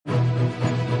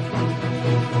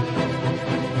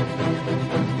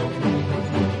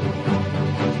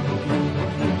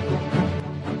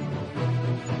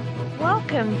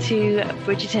to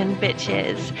Bridgerton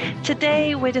Bitches.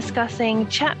 Today we're discussing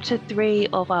chapter 3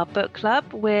 of our book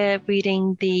club. We're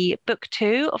reading the book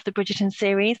 2 of the Bridgerton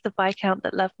series, The Viscount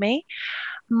That Loved Me.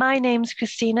 My name's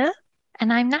Christina.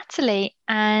 And I'm Natalie,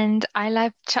 and I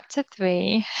love chapter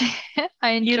 3.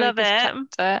 I You enjoyed love this it?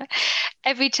 chapter.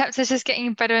 Every chapter is just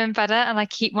getting better and better, and I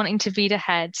keep wanting to read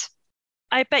ahead.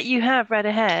 I bet you have read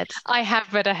ahead. I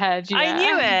have read ahead, I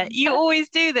knew yeah. it. You always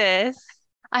do this.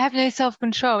 I have no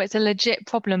self-control. It's a legit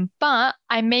problem, but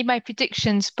I made my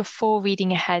predictions before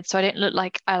reading ahead, so I don't look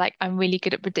like I'm really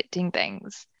good at predicting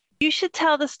things. You should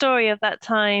tell the story of that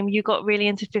time you got really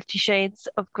into 50 Shades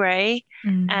of Grey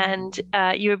and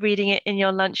you were reading it in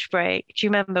your lunch break. Do you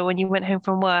remember when you went home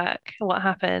from work? What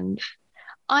happened?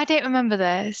 I don't remember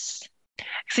this.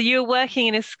 So you were working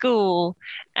in a school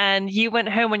and you went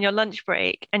home on your lunch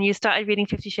break and you started reading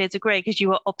 50 Shades of Grey because you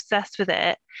were obsessed with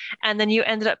it. And then you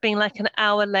ended up being like an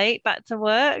hour late back to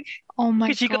work Oh my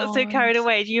because you got so God. carried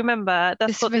away. Do you remember?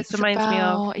 That's This what this rings a reminds me of.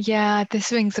 bell. Yeah,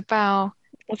 this rings a bell.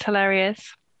 It's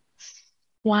hilarious.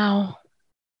 Wow.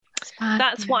 It's bad.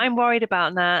 That's what I'm worried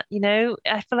about, Nat. You know,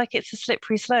 I feel like it's a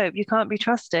slippery slope. You can't be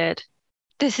trusted.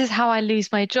 This is how I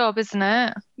lose my job, isn't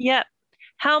it? Yep.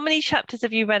 How many chapters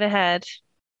have you read ahead?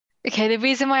 Okay, the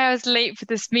reason why I was late for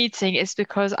this meeting is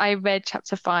because I read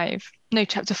chapter 5. No,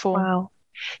 chapter 4. Wow.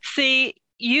 See,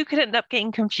 you could end up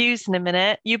getting confused in a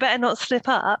minute. You better not slip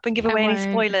up and give I away any won't.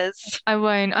 spoilers. I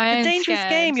won't. I It's a am dangerous scared.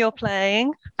 game you're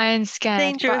playing. I am scared, but I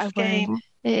Dangerous won't. game.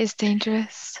 It is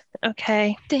dangerous.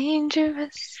 Okay.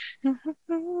 Dangerous.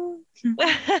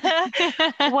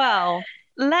 Well,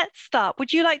 let's start.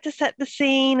 Would you like to set the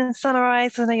scene and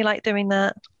summarize? I know you like doing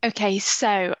that. Okay,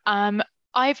 so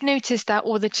I've noticed that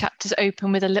all the chapters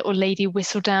open with a little lady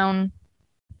whistle down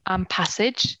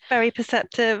passage. Very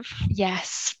perceptive.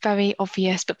 Yes, very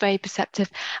obvious, but very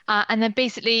perceptive. And then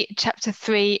basically, chapter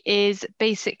 3 is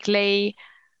basically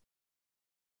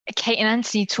Kate and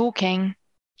Anthony talking,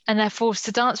 and they're forced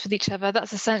to dance with each other.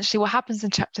 That's essentially what happens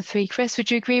in chapter 3. Chris, would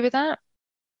you agree with that?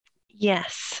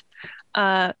 Yes.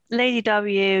 Lady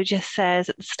W just says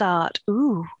at the start,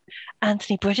 ooh,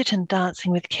 Anthony Bridgerton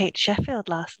dancing with Kate Sheffield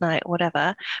last night,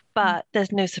 whatever. But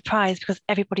there's no surprise because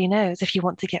everybody knows if you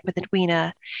want to get with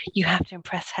Edwina, you have to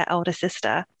impress her older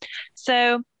sister.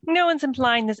 So no one's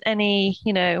implying there's any,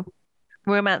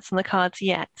 romance on the cards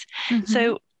yet.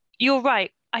 So you're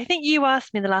right. I think you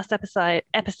asked me in the last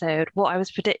episode what I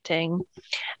was predicting,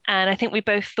 and I think we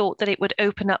both thought that it would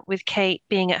open up with Kate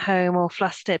being at home all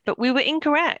flustered, but we were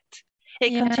incorrect.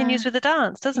 It continues Yeah. with the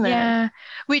dance, doesn't it? Yeah,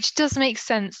 which does make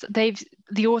sense.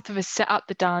 The author has set up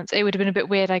the dance. It would have been a bit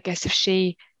weird, I guess, if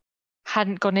she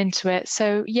hadn't gone into it.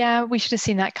 So yeah, we should have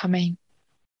seen that coming.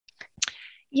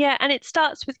 Yeah, and it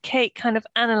starts with Kate kind of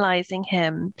analyzing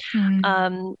him.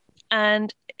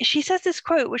 And she says this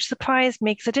quote, which surprised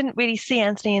me because I didn't really see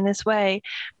Anthony in this way,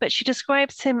 but she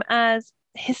describes him as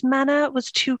his manner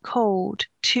was too cold,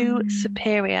 too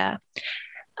superior.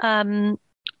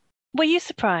 Were you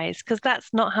surprised? Because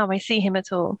that's not how I see him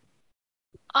at all.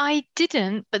 I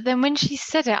didn't, but then when she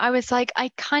said it, I was like,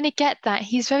 I kind of get that.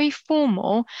 He's very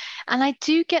formal, and I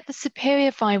do get the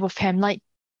superior vibe of him. Like,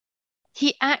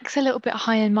 he acts a little bit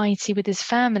high and mighty with his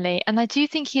family, and I do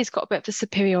think he's got a bit of a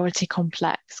superiority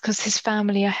complex because his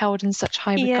family are held in such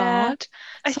high regard.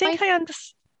 I So think I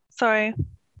understand. Sorry.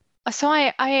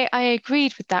 I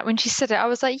agreed with that. When she said it, I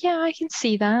was like, yeah, I can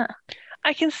see that.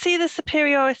 I can see the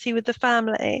superiority with the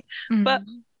family, but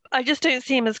Mm. I just don't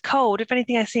see him as cold. If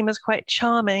anything, I see him as quite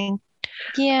charming.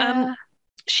 Yeah.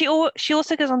 She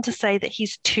also goes on to say that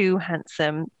he's too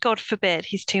handsome. God forbid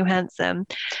he's too handsome.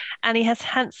 And he has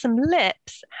handsome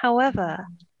lips. However,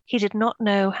 he did not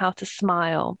know how to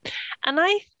smile. And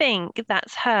I think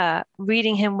that's her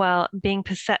reading him well, being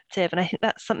perceptive. And I think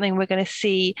that's something we're going to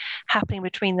see happening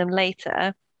between them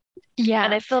later. Yeah.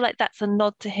 And I feel like that's a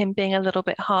nod to him being a little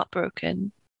bit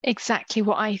heartbroken. Exactly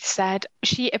what I said.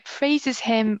 She appraises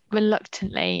him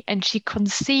reluctantly and she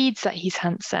concedes that he's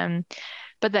handsome,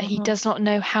 but that he does not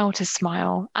know how to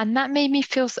smile. And that made me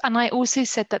feel, and I also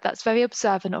said that that's very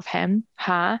observant of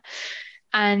her,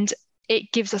 and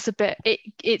it gives us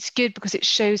it's good because it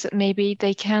shows that maybe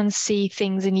they can see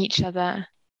things in each other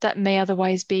that may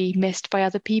otherwise be missed by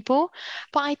other people.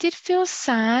 But I did feel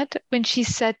sad when she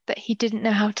said that he didn't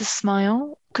know how to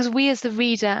smile, because we as the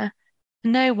reader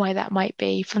know why that might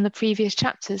be from the previous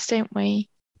chapters, don't we?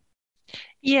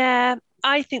 Yeah,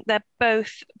 I think they're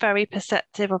both very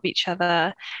perceptive of each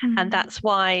other. And that's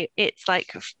why it's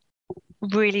like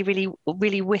really, really,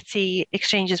 really witty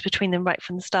exchanges between them right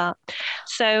from the start.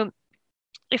 So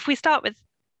if we start with,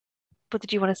 what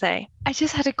did you want to say? I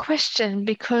just had a question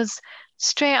because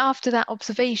straight after that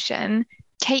observation,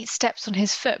 Kate steps on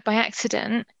his foot by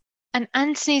accident, and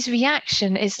Anthony's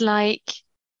reaction is like,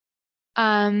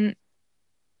 um,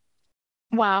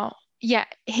 wow, yeah,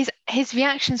 his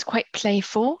reaction's quite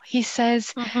playful. He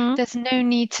says, Hmm. "There's no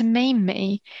need to maim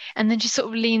me," and then she sort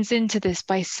of leans into this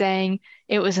by saying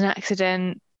it was an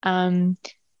accident.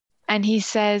 And he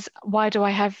says, "Why do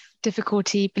I have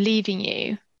difficulty believing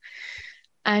you?"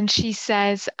 And she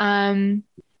says,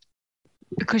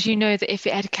 "Because you know that if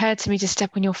it had occurred to me to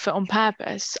step on your foot on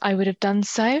purpose, I would have done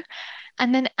so."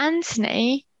 And then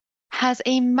Anthony has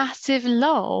a massive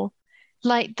lull.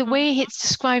 Like the way it's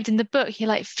described in the book, he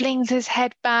like flings his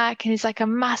head back and he's like a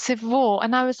massive roar.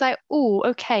 And I was like, oh,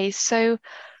 okay. So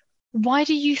why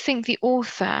do you think the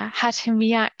author had him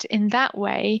react in that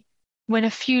way when a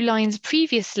few lines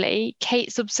previously,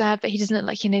 Kate's observed that he doesn't look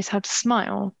like he knows how to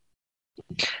smile?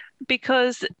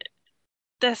 Because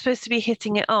they're supposed to be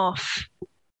hitting it off.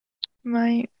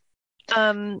 Right.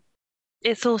 Um,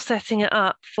 it's all setting it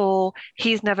up for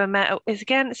he's never met.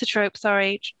 It's a trope.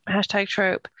 Sorry, hashtag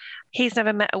trope. He's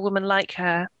never met a woman like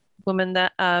her. Woman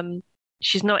that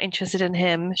she's not interested in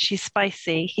him. She's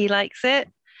spicy. He likes it.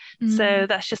 Mm. So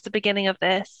that's just the beginning of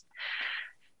this.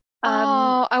 Um,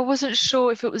 Oh, I wasn't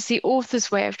sure if it was the author's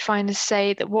way of trying to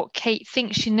say that what Kate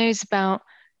thinks she knows about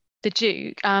the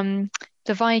Duke, the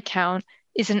Viscount,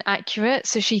 isn't accurate.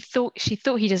 So she thought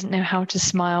he doesn't know how to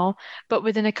smile, but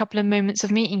within a couple of moments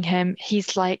of meeting him,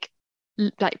 he's like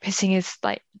pissing his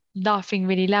like laughing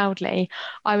really loudly.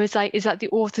 I was like, is that the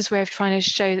author's way of trying to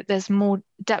show that there's more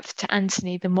depth to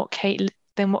Anthony than what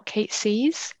Kate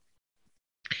sees?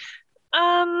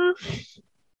 um,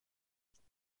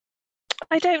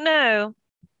 I don't know.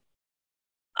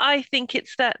 I think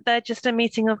it's that they're just a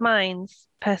meeting of minds,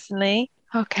 personally.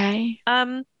 Okay.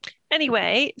 Um,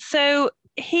 anyway, so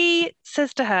he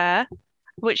says to her,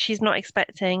 which she's not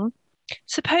expecting,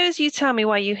 suppose you tell me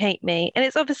why you hate me. And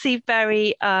it's obviously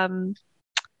very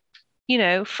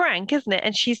frank, isn't it?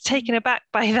 And she's taken aback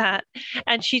by that.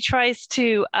 And she tries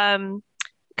to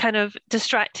kind of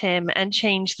distract him and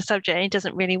change the subject, and it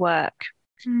doesn't really work.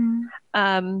 Mm.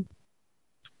 Um,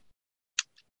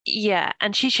 yeah,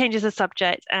 and she changes the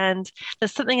subject, and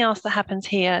there's something else that happens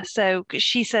here. So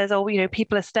she says, "Oh,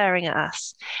 people are staring at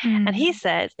us." And he Mm.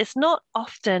 says, "It's not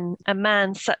often a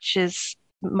man such as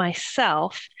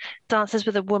myself dances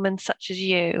with a woman such as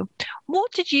you."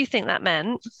 What did you think that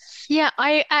meant? Yeah,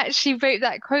 I actually wrote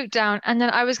that quote down, and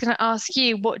then I was going to ask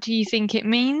you, what do you think it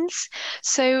means?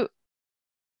 So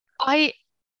I,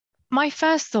 my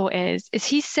first thought is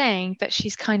he saying that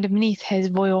she's kind of beneath his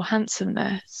royal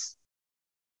handsomeness?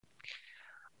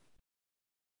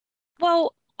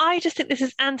 Well, I just think this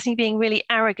is Anthony being really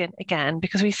arrogant again,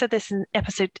 because we said this in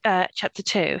episode chapter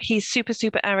 2. He's super,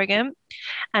 super arrogant,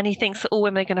 and he thinks that all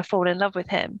women are going to fall in love with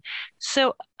him.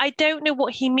 So I don't know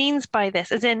what he means by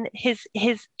this, as in his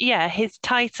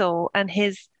title and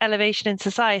his elevation in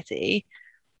society,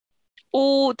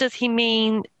 or does he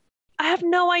mean I have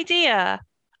no idea.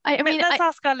 I mean, Let's I,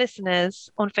 ask our listeners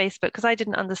on Facebook because I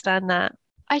didn't understand that.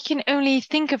 I can only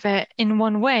think of it in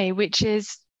one way, which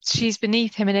is she's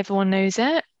beneath him and everyone knows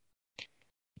it.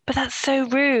 But that's so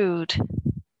rude.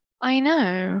 I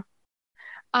know.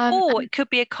 Or And it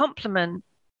could be a compliment.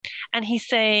 And he's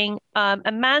saying, a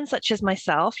man such as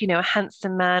myself, a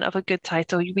handsome man of a good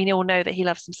title, we all know that he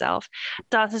loves himself,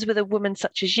 dances with a woman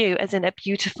such as you, as in a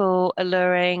beautiful,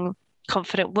 alluring,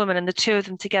 confident woman, and the two of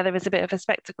them together is a bit of a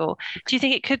spectacle. Do you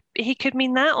think he could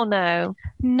mean that or no?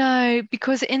 no,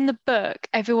 because in the book,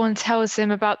 everyone tells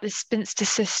him about this spinster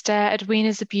sister.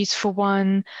 Edwina's the beautiful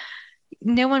one.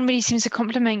 No one really seems to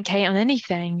compliment Kate on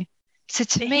anything. So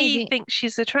to me, He thinks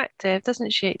she's attractive,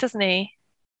 Doesn't he?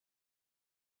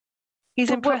 He's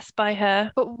but what impressed by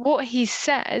her. but what he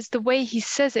says, the way he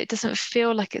says it, doesn't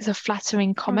feel like it's a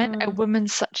flattering comment. A Hmm. woman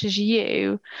such as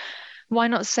you. Why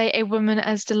not say a woman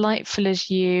as delightful as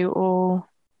you? Or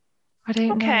I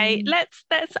don't Okay, know.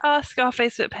 let's ask our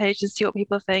Facebook page and see what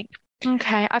people think.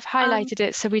 Okay, I've Um, highlighted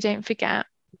it so we don't forget.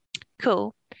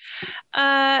 cool.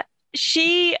 Uh,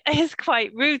 she is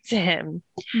quite rude to him,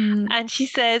 Mm, and she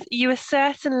says, "You are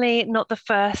certainly not the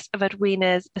first of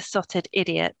Edwina's besotted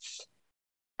idiots."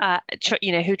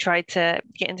 Who tried to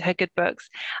get into her good books.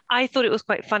 I thought it was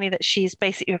quite funny that she's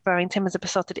basically referring to him as a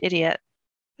besotted idiot.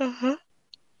 uh-huh.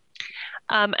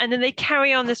 And then they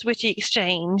carry on this witty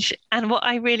exchange. And what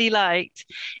I really liked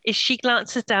is she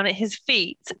glances down at his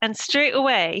feet, and straight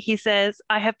away he says,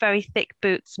 "I have very thick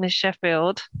boots, Miss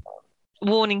Sheffield,"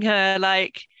 warning her,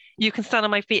 like, you can stand on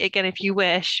my feet again if you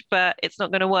wish, but it's not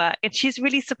going to work. And she's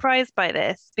really surprised by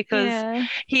this because Yeah.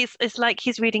 it's like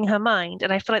he's reading her mind.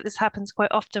 And I feel like this happens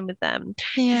quite often with them.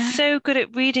 He's Yeah. so good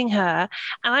at reading her.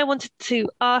 And I wanted to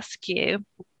ask you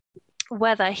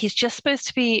whether he's just supposed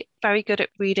to be very good at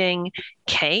reading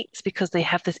Kate because they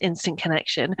have this instant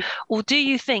connection, or do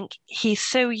you think he's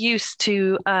so used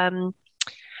to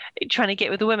trying to get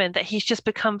with the women that he's just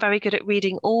become very good at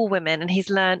reading all women and he's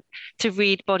learned to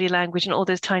read body language and all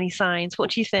those tiny signs?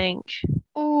 What do you think?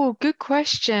 Oh, good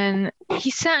question.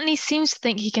 He certainly seems to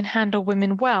think he can handle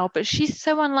women well, but she's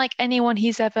so unlike anyone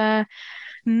he's ever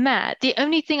met. The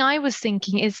only thing I was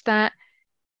thinking is that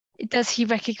does he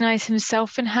recognize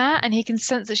himself in her? And he can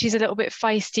sense that she's a little bit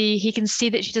feisty. He can see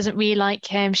that she doesn't really like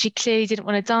him. She clearly didn't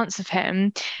want to dance with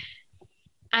him.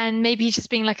 And maybe he's just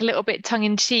being like a little bit tongue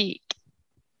in cheek.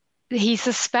 He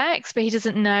suspects, but he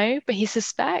doesn't know, but he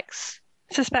suspects.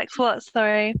 Suspects what?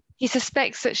 Sorry. He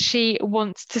suspects that she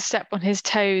wants to step on his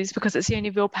toes because it's the only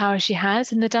real power she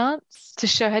has in the dance to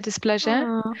show her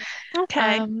displeasure. Hmm.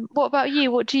 Okay. What about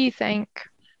you? What do you think?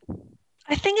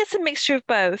 I think it's a mixture of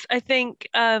both. I think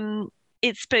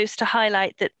it's supposed to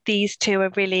highlight that these two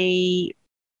are really,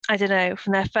 I don't know,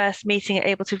 from their first meeting are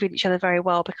able to read each other very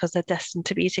well because they're destined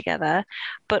to be together.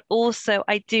 But also,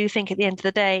 I do think at the end of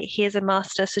the day, he is a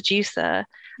master seducer.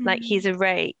 Like he's Mm. a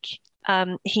rake.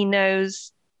 He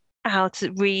knows how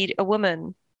to read a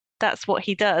woman. That's what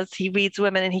he does. He reads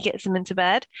women and he gets them into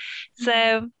bed. Mm.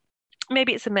 So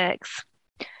maybe it's a mix.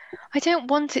 I don't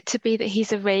want it to be that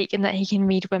he's a rake and that he can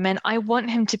read women. I want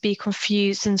him to be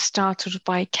confused and startled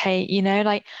by Kate,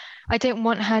 Like I don't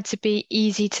want her to be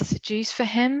easy to seduce for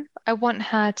him. I want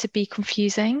her to be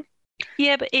confusing.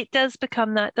 Yeah, but it does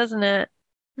become that, doesn't it?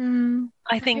 I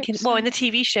I think hope well, in so.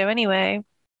 the TV show anyway.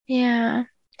 Yeah.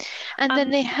 And then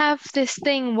Um, they have this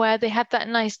thing where they have that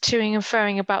nice chewing and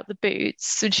throwing about the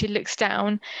boots when she looks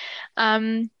down.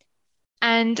 Um,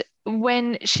 and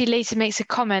when she later makes a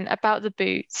comment about the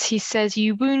boots, he says,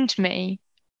 "You wound me."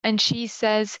 And she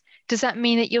says, "Does that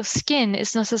mean that your skin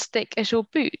is not as thick as your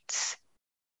boots?"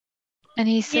 And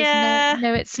he says, "No, yeah,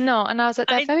 no, it's not." And I was like,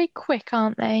 they're I very quick,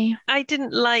 aren't they? I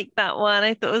didn't like that one.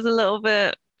 I thought it was a little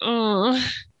bit.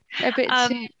 A bit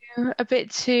too, Um, a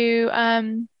bit too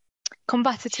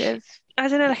combative. I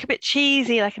don't know, like a bit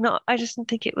cheesy. Like not. I just didn't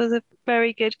think it was a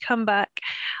very good comeback.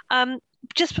 Um,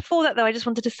 just before that though, I just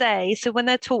wanted to say. So when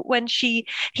they're talk, when he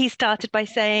started by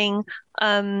saying,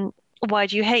 "Why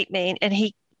do you hate me?" and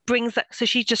he brings that. So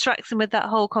she distracts him with that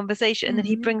whole conversation, and then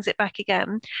he Mm. brings it back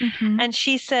again. Hmm. And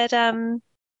she said,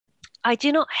 "I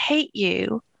do not hate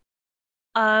you.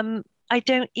 I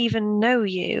don't even know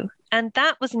you." And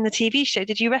that was in the TV show.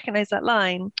 Did you recognize that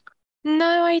line?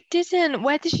 No, I didn't.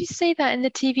 Where did she say that in the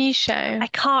TV show? I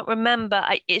can't remember.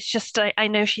 It's just I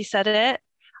know she said it.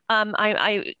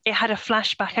 It had a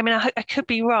flashback. I mean, I could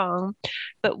be wrong,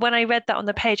 but when I read that on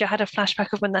the page, I had a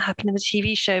flashback of when that happened in the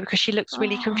TV show because she looks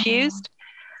really Oh. confused.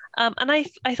 And I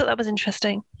thought that was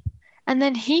interesting. And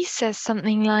then he says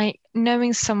something like,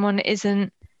 knowing someone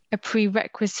isn't a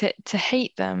prerequisite to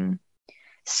hate them,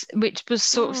 which was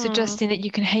sort of Hmm. suggesting that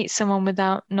you can hate someone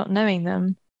without not knowing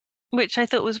them. Which I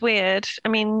thought was weird. I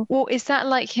mean, Or is that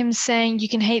like him saying you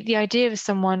can hate the idea of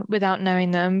someone without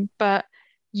knowing them, but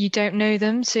you don't know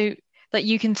them? So, like,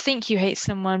 you can think you hate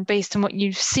someone based on what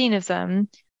you've seen of them,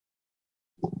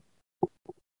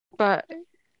 but you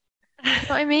know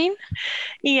what I mean?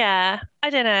 yeah, I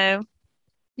don't know.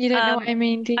 You don't know what I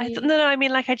mean, do No, you? no, I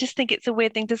mean, like, I just think it's a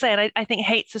weird thing to say, and I think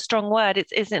hate's a strong word.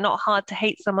 Is it not hard to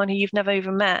hate someone who you've never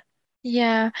even met?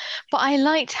 Yeah, but I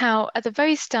liked how at the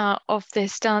very start of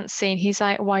this dance scene, he's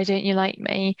like, "Why don't you like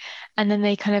me?" And then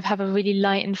they kind of have a really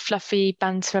light and fluffy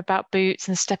banter about boots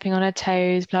and stepping on her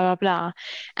toes, blah, blah, blah.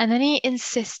 And then he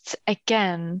insists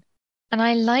again. And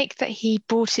I like that he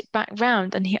brought it back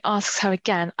round and he asks her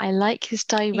again. I like his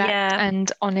direct Yeah,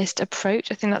 and honest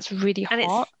approach. I think that's really and it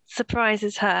hot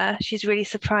surprises her. She's really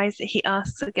surprised that he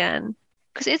asks again.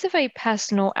 because it's a very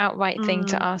personal, outright thing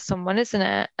to Mm. ask someone, isn't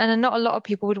it? And not a lot of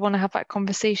people would want to have that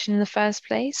conversation in the first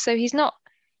place. So he's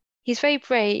very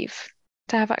brave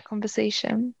to have that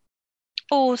conversation.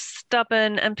 All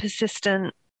stubborn and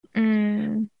persistent.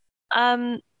 Mm,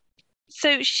 Um,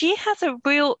 so she has a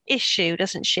real issue,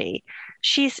 doesn't she?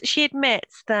 She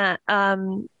admits that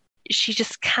she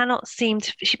just cannot seem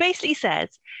to. She basically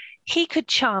says he could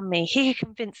charm me. He could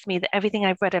convince me that everything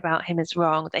I've read about him is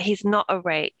wrong, that he's not a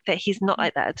rake, that he's not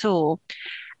like that at all.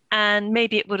 And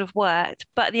maybe it would have worked.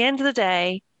 But at the end of the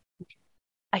day,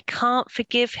 I can't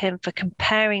forgive him for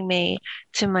comparing me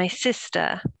to my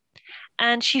sister.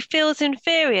 And she feels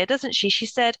inferior, doesn't she? She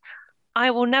said, I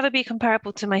will never be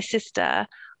comparable to my sister.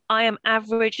 I am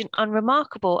average and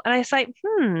unremarkable. And I was like,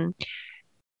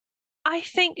 I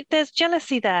think there's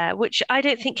jealousy there, which I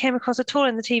don't think came across at all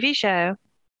in the TV show.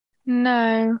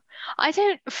 No, I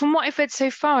don't, from what I've read so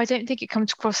far, I don't think it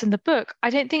comes across in the book. I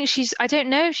don't know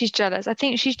if she's jealous. I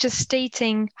think she's just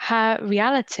stating her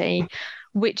reality,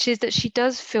 which is that she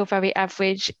does feel very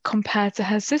average compared to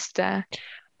her sister.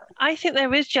 I think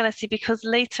there is jealousy because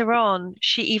later on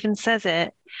she even says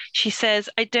it. She says,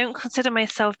 I don't consider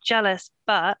myself jealous,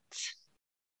 but,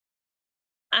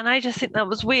 and I just think that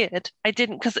was weird. I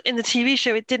didn't, because in the TV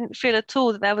show, it didn't feel at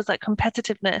all that there was like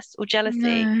competitiveness or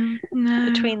jealousy No, no,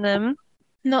 between them.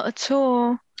 not at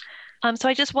all. So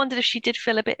I just wondered if she did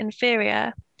feel a bit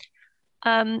inferior.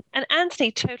 And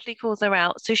Anthony totally calls her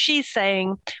out. So she's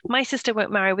saying, my sister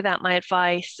won't marry without my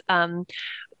advice on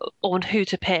who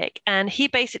to pick. And he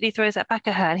basically throws that back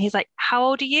at her and he's like, how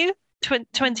old are you?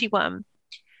 21.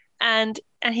 And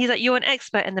he's like, you're an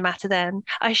expert in the matter then.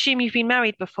 I assume you've been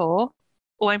married before.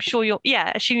 Or I'm sure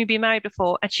yeah, assume you've been married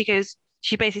before. And she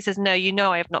basically says, no, you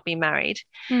know I have not been married.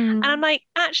 And I'm Mm, like,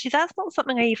 actually, that's not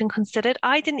something I even considered.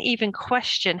 I didn't even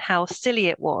question how silly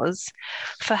it was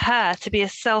for her to be a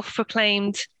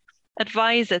self-proclaimed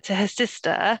advisor to her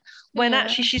sister when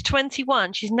actually yeah, she's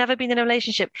 21. She's never been in a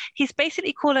relationship. He's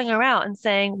basically calling her out and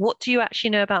saying, what do you actually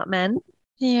know about men?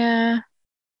 yeah.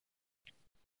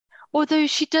 Although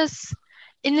she does,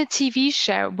 in the TV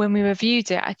show, when we reviewed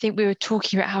it, I think we were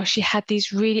talking about how she had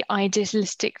these really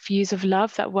idealistic views of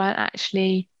love that weren't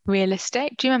actually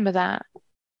realistic. Do you remember that?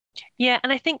 Yeah,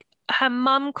 and I think her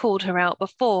mum called her out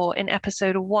before in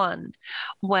episode 1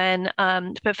 when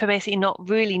but for basically not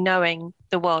really knowing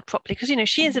the world properly because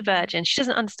she is a Mm. virgin, she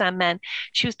doesn't understand men.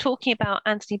 She was talking about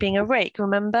Anthony being a rake,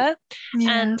 remember?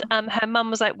 Yeah, And her mum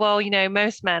was like, well,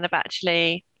 most men have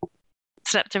actually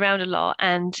slept around a lot,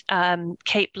 and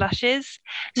Kate blushes.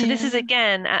 So this is yeah.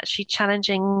 again actually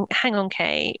challenging, hang on,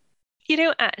 Kate, you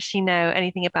don't actually know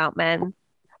anything about men.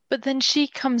 But then she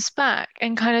comes back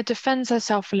and kind of defends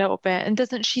herself a little bit. And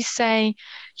doesn't she say,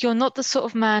 you're not the sort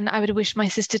of man I would wish my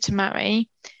sister to marry?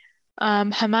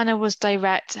 Her manner was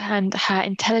direct, and her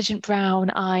intelligent brown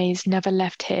eyes never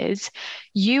left his.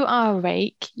 You are a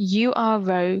rake, you are a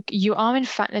rogue, you are in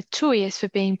fact notorious for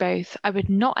being both. I would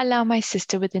not allow my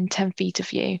sister within 10 feet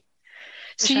of you.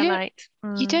 So Which I liked.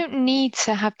 you don't need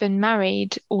to have been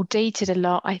married or dated a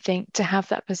lot, I think, to have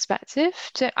that perspective.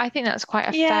 I think that's quite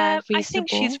a fair, Yeah, I think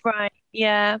she's reasonable. right.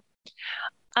 Yeah.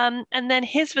 And then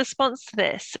his response to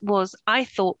this was, I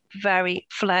thought, very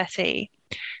flirty.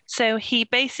 So he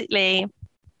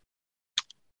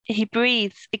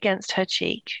breathes against her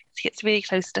cheek. He gets really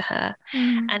close to her,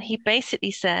 and he Mm.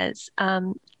 basically says,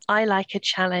 I like a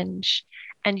challenge,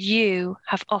 and you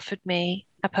have offered me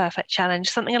a perfect challenge,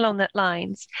 something along that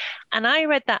lines. And I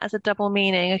read that as a double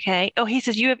meaning, okay? Oh, he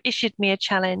says, you have issued me a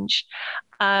challenge.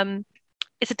 Um,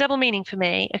 it's a double meaning for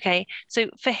me. Okay. So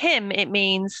for him, it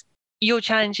means you're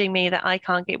challenging me that I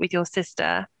can't get with your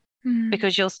sister Mm.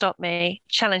 because you'll stop me.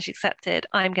 Challenge accepted.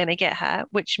 I'm going to get her,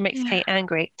 which makes Yeah. Kate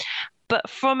angry. But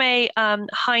from a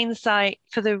hindsight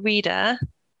for the reader,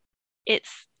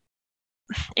 it's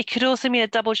it could also mean a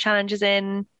double challenge as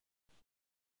in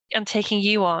I'm taking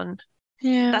you on.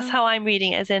 That's Yeah. how I'm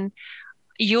reading it, as in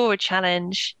you're a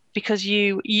challenge because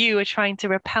you are trying to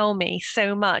repel me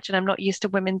so much, and I'm not used to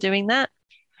women doing that.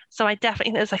 So I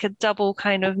definitely think there's like a double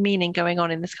kind of meaning going on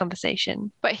in this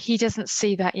conversation. But he doesn't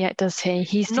see that yet, does he?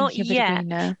 He's Not thinking of yet,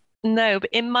 Edwina. no, but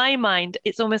in my mind,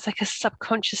 it's almost like a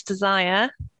subconscious desire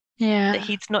that Yeah.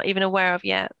 he's not even aware of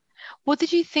yet. What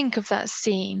did you think of that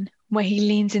scene where he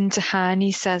leans into her and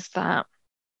he says that?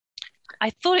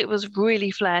 I thought it was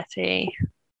really flirty,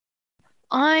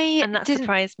 I and that didn't,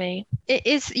 surprised me. it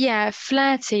is, yeah,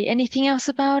 flirty. Anything else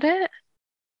about it?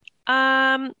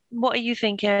 What are you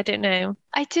thinking? I don't know.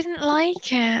 I didn't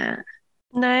like it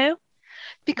No?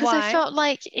 because I Why? felt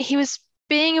like he was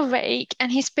being a rake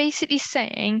and he's basically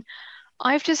saying,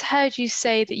 I've just heard you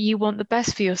say that you want the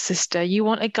best for your sister. You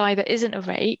want a guy that isn't a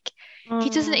rake. He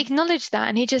doesn't Mm. acknowledge that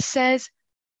and he just says,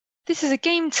 this is a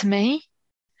game to me.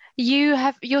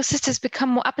 Your sister's become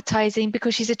more appetizing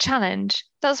because she's a challenge.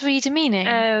 That's really demeaning.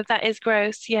 Oh, that is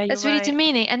gross. Yeah, you're That's really right.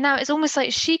 demeaning. And now it's almost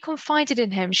like she confided in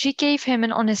him. She gave him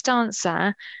an honest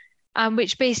answer,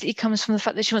 which basically comes from the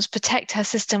fact that she wants to protect her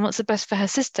sister and wants the best for her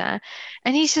sister.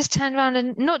 And he's just turned around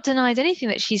and not denied anything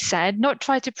that she said, not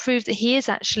tried to prove that he is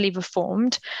actually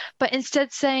reformed, but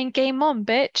instead saying, game on,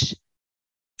 bitch.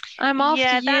 I'm after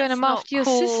Yeah, you and that's I'm not after your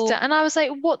sister. cool. And I was like,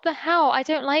 what the hell? I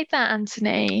don't like that,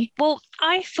 Anthony. Well,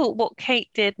 I thought what Kate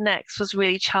did next was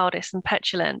really childish and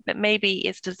petulant, but maybe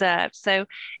it's deserved. So,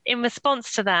 in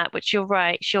response to that, which you're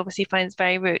right, she obviously finds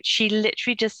very rude, she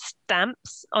literally just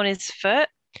stamps on his foot.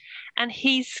 and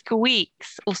he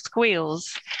squeaks or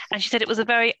squeals. And she said it was a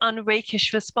very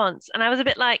unrakish response. And I was a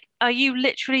bit like, are you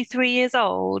literally 3 years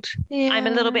old? I'm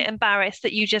a little Yeah. bit embarrassed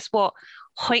that you just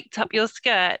hiked up your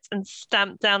skirt and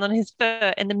stamped down on his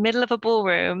foot in the middle of a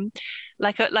ballroom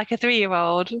like a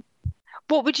 3-year-old.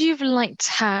 What would you have liked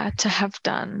her to have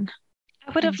done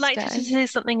I would have liked her to instead? say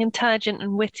something intelligent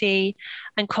and witty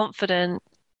and confident,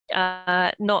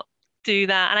 not do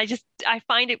that. And I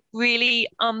find it really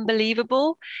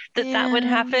unbelievable that that would Yeah,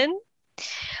 happen.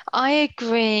 I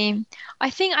agree. I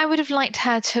think I would have liked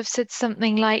her to have said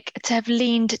something like to have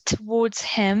leaned towards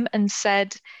him and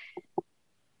said,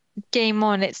 "Game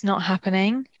on, it's not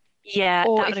happening." Yeah,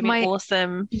 Or that would if have been my,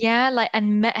 awesome. yeah, like,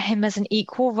 and met him as an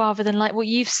equal rather than like what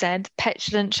you've said,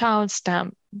 petulant child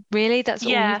stamp. Really? That's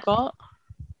all you've Yeah. got?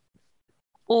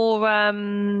 Or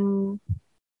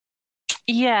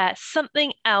yeah,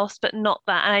 something else, but not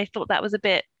that. And I thought that was a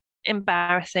bit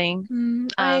embarrassing.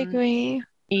 I Um, agree.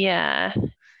 yeah.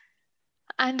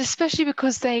 And especially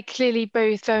because they're clearly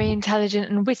both very intelligent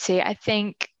and witty, I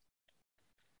think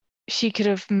she could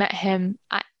have met him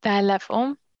at their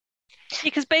level.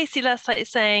 Because basically that's like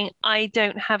saying, I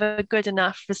don't have a good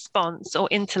enough response or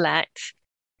intellect,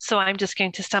 so I'm just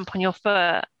going to stamp on your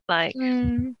foot. Like,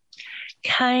 Mm.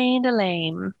 kind of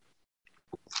lame.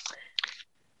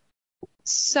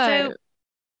 So, So,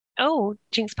 oh,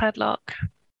 Jinx padlock.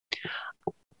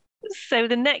 So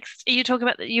the next, are you talking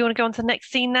about that? You want to go on to the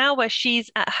next scene now, where she's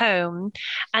at home,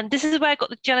 and this is where I got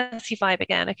the jealousy vibe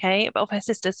again, okay, of her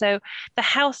sister. So the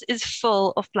house is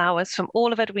full of flowers from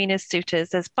all of Edwina's suitors.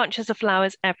 There's bunches of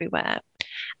flowers everywhere,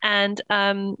 and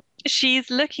she's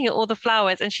looking at all the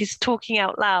flowers and she's talking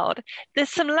out loud. There's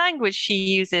some language she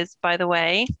uses, by the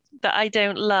way, that I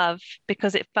don't love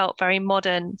because it felt very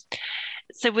modern.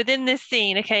 So within this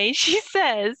scene, okay, she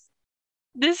says,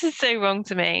 this is so wrong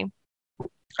to me.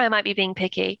 I might be being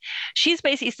picky. She's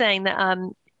basically saying that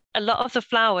a lot of the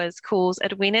flowers cause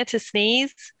Edwina to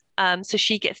sneeze, so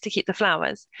she gets to keep the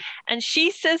flowers. And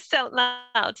she says out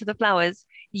loud to the flowers,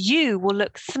 "You will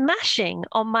look smashing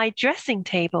on my dressing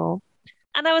table."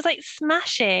 And I was like,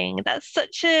 smashing? That's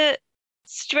such a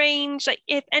strange, like,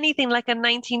 if anything, like a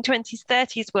 1920s,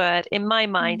 30s word in my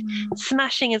mind. mm,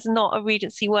 Smashing is not a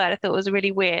Regency word. I thought it was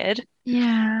really weird.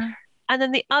 yeah. And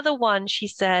then the other one she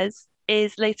says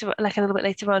is later, like a little bit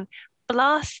later on,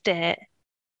 blast it.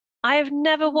 I have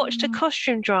never watched a Mm,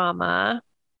 costume drama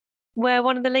where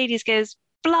one of the ladies goes,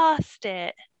 blast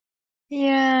it.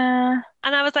 yeah.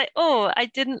 And I was like, oh, I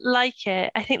didn't like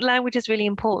it. I think language is really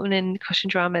important in costume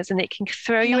dramas and it can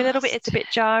throw you a little bit. It's a Blast. bit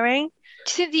jarring.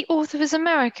 Do you think the author was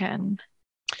American?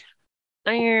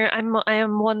 I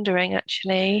am wondering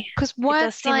actually. Because It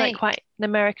does words seem like like quite an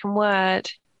American word.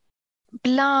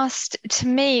 blast to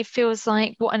me feels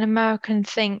like what an American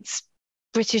thinks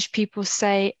British people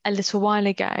say a little while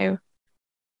ago.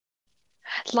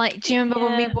 Like, do you remember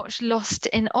when we Yeah. watched Lost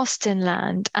in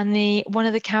Austenland and the one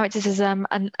of the characters is an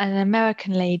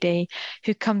American lady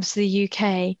who comes to the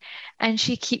UK and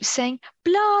she keeps saying,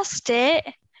 blast it.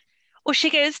 Or she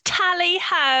goes, tally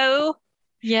ho.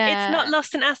 It's not Yeah.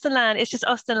 Lost in Austenland. It's just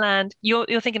Austenland.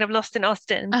 You're thinking of Lost in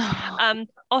Austin. Oh,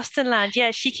 Austenland.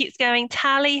 Yeah, she keeps going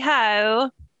tally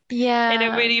ho in a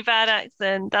yeah. really bad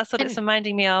accent. That's what it's And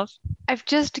reminding me of. I've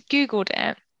just Googled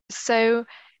it. So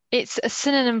it's a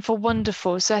synonym for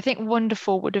wonderful. So I think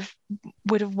wonderful would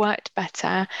have worked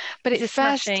better. But This it is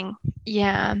first, smashing.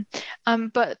 yeah.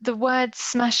 But the word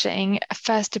smashing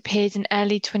first appeared in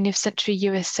early 20th century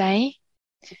USA.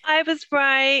 I was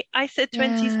right. I said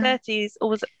 20s, Yeah. 30s, or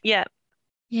was it? Yeah,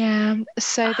 Yeah.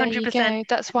 So there you 100%. go.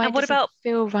 That's why it And what doesn't about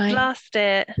feel right. blast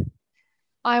it?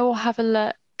 I will have a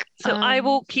look. So I Um,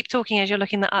 will keep talking as you're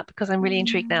looking that up because I'm really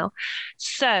intrigued mm, now.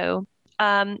 So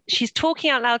she's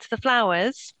talking out loud to the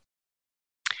flowers,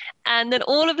 and then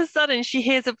all of a sudden she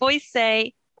hears a voice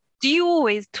say, "Do you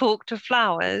always talk to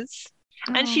flowers?"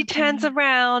 And oh she turns dear.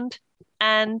 around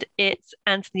and it's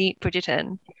Anthony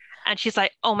Bridgerton. And she's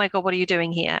like, "Oh my God, what are you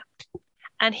doing here?"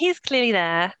 And he's clearly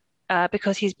there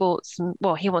because he's bought some,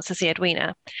 well, he wants to see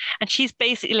Edwina. And she's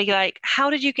basically like, "How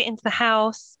did you get into the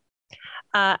house?"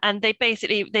 And they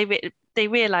basically they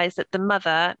realize that the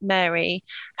mother, Mary,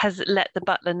 has let the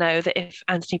butler know that if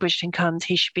Anthony Bridgerton comes,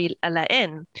 he should be let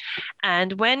in.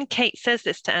 And when Kate says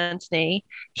this to Anthony,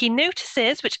 he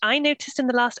notices, which I noticed in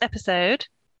the last episode,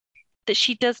 that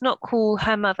she does not call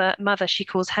her mother, she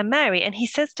calls her Mary. And he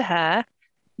says to her,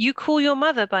 "You call your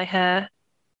mother by her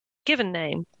given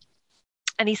name."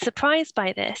 And he's surprised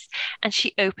by this. And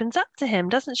she opens up to him,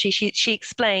 doesn't she? She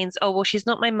explains, "Oh, well, she's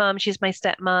not my mum, she's my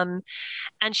stepmom."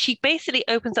 And she basically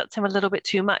opens up to him a little bit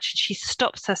too much. She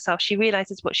stops herself. She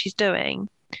realizes what she's doing.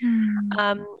 Hmm.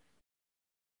 Um,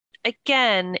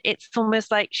 again, it's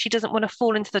almost like she doesn't want to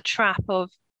fall into the trap of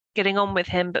getting on with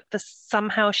him, but for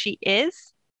somehow she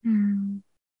is. Hmm.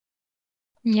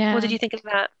 What did Yeah. you think of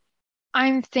that?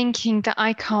 I'm thinking that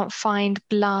I can't find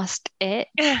blast it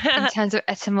in terms of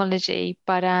etymology,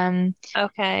 but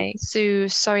Okay, so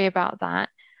sorry about that.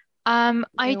 I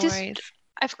no just worries.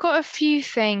 I've got a few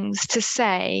things to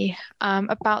say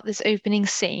about this opening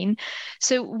scene.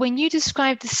 So when you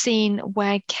describe the scene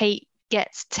where Kate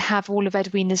gets to have all of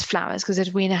Edwina's flowers because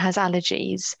Edwina has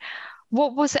allergies,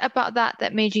 what was it about that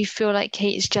that made you feel like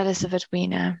Kate is jealous of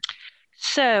Edwina?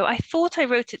 So I thought I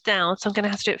wrote it down, so I'm going to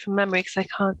have to do it from memory because I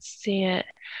can't see it.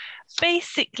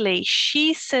 Basically,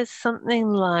 she says something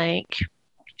like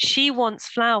she wants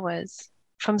flowers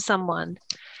from someone.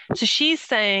 So she's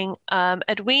saying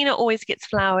Edwina always gets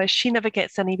flowers. She never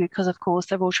gets any because, of course,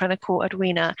 they're all trying to court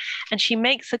Edwina. And she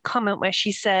makes a comment where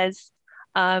she says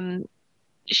um,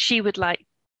 she would like,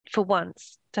 for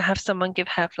once, to have someone give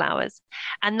her flowers.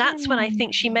 And that's when I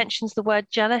think she Hmm. mentions the word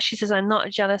jealous. She says, "I'm not a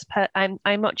jealous I'm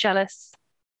not jealous,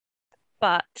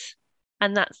 but,"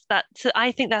 and that's that. So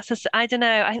I think that's I don't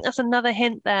know. I think that's another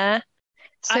hint there.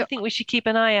 I So think we should keep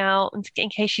an eye out in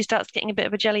case she starts getting a bit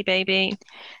of a jelly baby.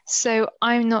 so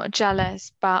I'm not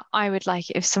jealous, but I would like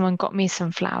it if someone got me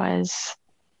some flowers.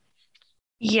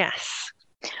 Yes.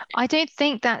 I don't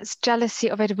think that's jealousy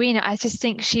of Edwina. I just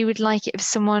think she would like it if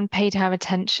someone paid her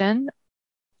attention.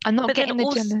 I'm not But then getting the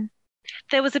also, jealous.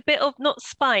 there was a bit of not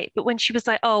spite, but when she was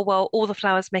like, "Oh, well, all the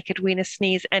flowers make Edwina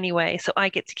sneeze anyway, so I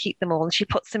get to keep them all," and she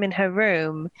puts them in her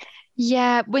room.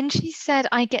 Yeah, when she said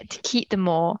I get to keep them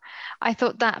all, I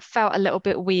thought that felt a little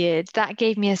bit weird. That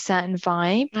gave me a certain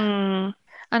vibe. Mm,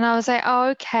 And I was like, oh,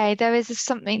 okay, there's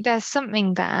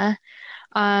something there.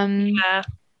 Um, yeah.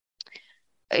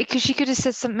 because she could have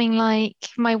said something like,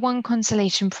 my one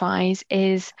consolation prize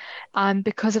is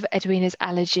because of Edwina's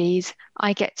allergies,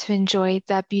 I get to enjoy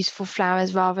their beautiful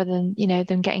flowers rather than,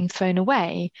 them getting thrown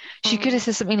away. She could have Mm.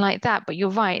 said something like that, but you're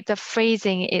right. The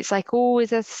phrasing, it's like, oh,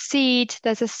 there's a seed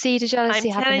of I'm jealousy telling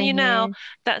you happening now, here.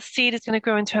 that seed is going to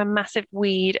grow into a massive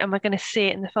weed, and we're going to see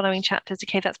it in the following chapters.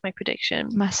 Okay, that's my prediction.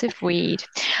 Massive weed.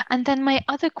 And then my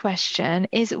other question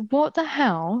is, what the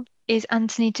hell is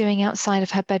Anthony doing outside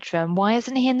of her bedroom? Why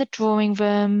isn't he in the drawing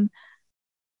room?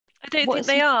 I don't think What's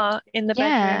they he? are in the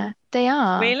Yeah, bedroom. they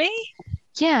are. Really?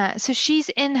 Yeah, so she's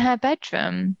in her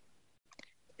bedroom.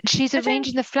 She's I don't.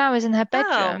 arranging the flowers in her Oh,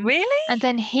 bedroom. really? And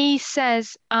then he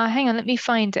says, hang on, let me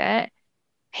find it.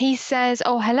 He says,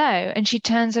 oh, hello. And she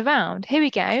turns around. Here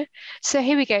we go. So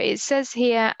here we go. It says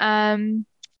here,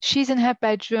 she's in her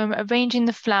bedroom arranging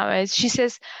the flowers. She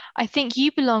says, I think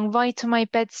you belong right on my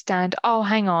bedstand. Oh,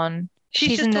 hang on. She's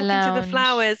She's in just the talking to the lounge.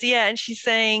 flowers, yeah, and she's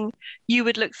saying you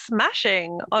would look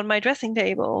smashing on my dressing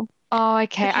table. Oh, So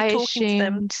okay. I she's talking to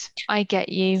them. assumed. I get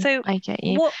you. So I get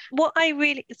you. what I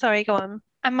really, sorry, go on.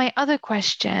 And my other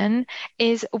question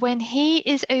is when he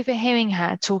is overhearing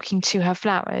her talking to her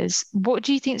flowers, what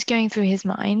do you think's going through his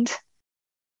mind?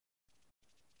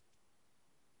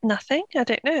 Nothing? I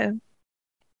don't know.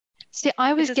 See,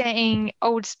 I It was doesn't. getting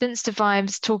old spinster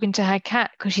vibes talking to her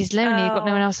cat because she's lonely, got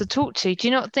no one Oh, else to talk to. Do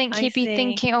you not think I he'd be see.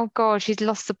 thinking, oh God, she's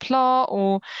lost the plot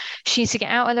or she needs to get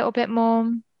out a little bit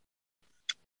more?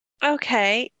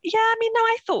 Okay. Yeah, I mean, no,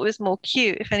 I thought it was more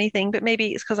cute, if anything, but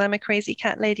maybe it's because I'm a crazy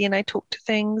cat lady and I talk to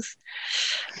things.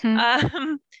 Hmm.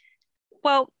 Um,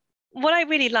 well, what I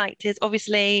really liked is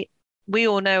obviously we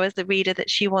all know as the reader that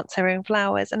she wants her own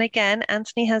flowers. And again,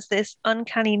 Anthony has this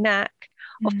uncanny knack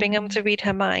of being able Hmm. to read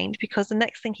her mind because the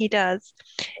next thing he does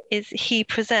is he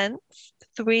presents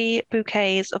three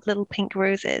bouquets of little pink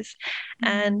roses.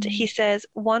 And Hmm. he says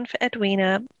one for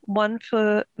Edwina, one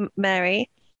for Mary,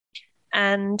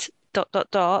 and dot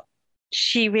dot dot.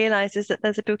 She realizes that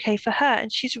there's a bouquet for her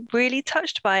and she's really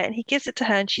touched by it. And he gives it to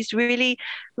her and she's really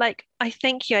like, I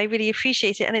thank you. I really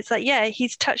appreciate it. And it's like, yeah,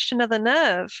 he's touched another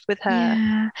nerve with her. Yeah.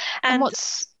 And And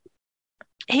what's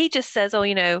he just says, oh,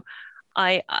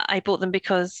 I bought them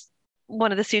because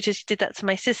one of the suitors did that to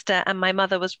my sister and my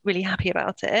mother was really happy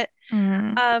about it.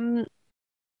 mm, Um,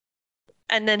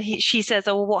 and then she says,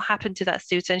 "Oh, well, what happened to that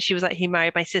suitor?" And she was like, "He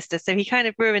married my sister." So he kind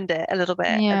of ruined it a little bit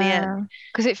at the end. yeah,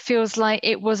 because it feels like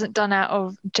it wasn't done out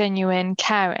of genuine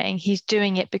caring. He's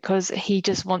doing it because he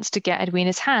just wants to get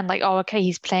Edwina's hand. Like, oh, okay,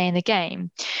 he's playing the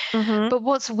game. Hmm. But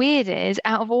what's weird is,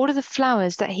 out of all of the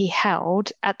flowers that he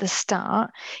held at the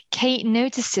start, Kate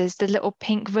notices the little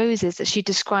pink roses that she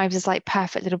describes as like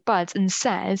perfect little buds and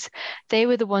says they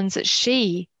were the ones that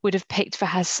she would have picked for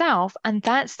herself, and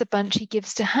that's the bunch he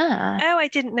gives to her. Oh, I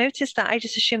didn't notice that. I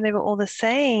just assumed they were all the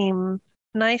same.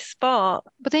 Nice spot.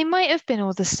 But they might have been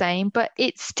all the same, but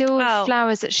it's still Oh,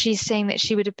 flowers that she's saying that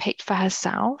she would have picked for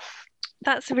herself.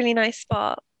 That's a really nice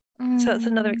spot. So that's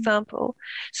another Mm, example.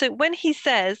 So when he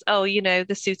says, "Oh,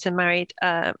 the suitor married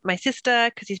my sister,"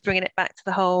 because he's bringing it back to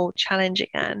the whole challenge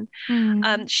again,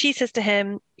 mm, she says to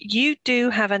him, "You do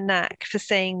have a knack for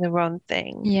saying the wrong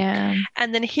thing." yeah,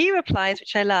 And then he replies,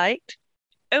 which I liked,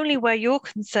 "Only where you're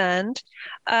concerned,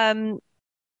 um,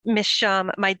 Miss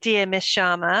Sharma, my dear Miss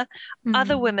Sharma,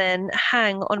 other mm, women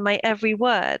hang on my every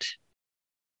word."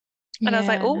 And I was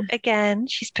like, yeah, "Oh, again,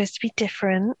 she's supposed to be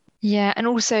different." yeah. And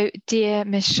also, dear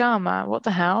Miss Sharma, what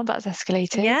the hell? That's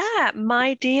escalated. Yeah,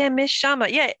 my dear Miss Sharma.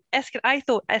 Yeah, I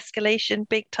thought escalation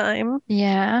big time.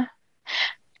 Yeah.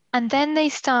 And then they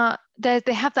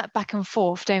have that back and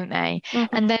forth, don't they?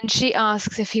 And Hmm. then she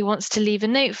asks if he wants to leave a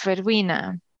note for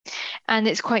Edwina. And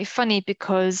it's quite funny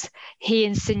because he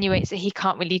insinuates that he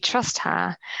can't really trust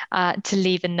her to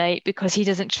leave a note because he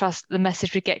doesn't trust the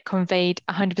message would get conveyed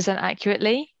 100%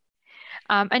 accurately.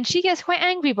 And she gets quite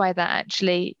angry by that,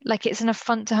 actually, like it's an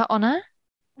affront to her honor.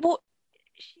 What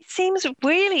She seems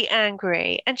really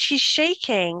angry and she's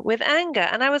shaking with anger.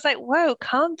 And I was like, whoa,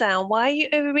 calm down. Why are you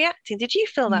overreacting? Did you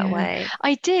feel that Yeah, way?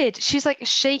 I did. She's like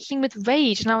shaking with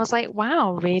rage, and I was like,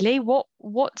 "Wow, really?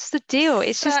 What's the deal?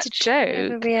 It's just a Such an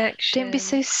joke. Don't be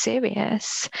so overreaction.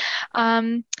 serious."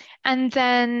 Um, and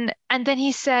then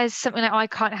he says something like, "Oh, I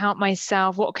can't help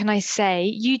myself. What can I say?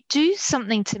 You do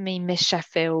something to me, Miss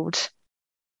Sheffield."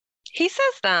 He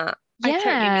says that. I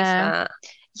totally missed Yeah, that.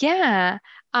 yeah.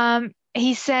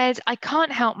 He said, "I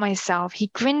can't help myself." He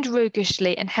grinned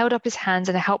roguishly and held up his hands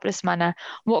in a helpless manner.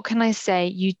 "What can I say?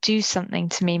 You do something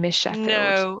to me, Miss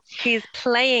Sheffield." No, he's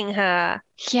playing her.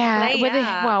 Yeah,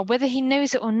 Player. whether he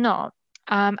knows it or not.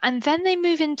 And then they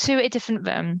move into a different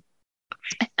room,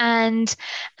 and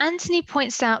Anthony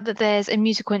points out that there's a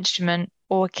musical instrument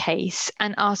or a case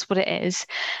and asks what it is.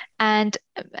 And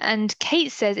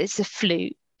Kate says it's a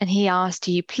flute. And he asks,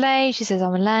 "Do you play?" She says,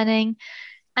 "I'm learning."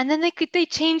 And then they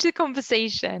change the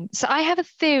conversation. So I have a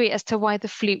theory as to why the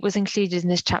flute was included in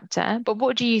this chapter, but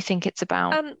what do you think it's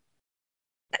about? Um,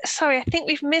 Sorry, I think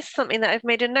we've missed something that I've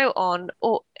made a note on,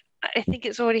 or I think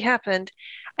it's already happened.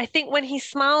 I think when he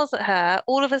smiles at her,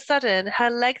 all of a sudden her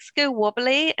legs go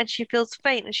wobbly and she feels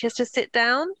faint and she has to sit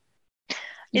down.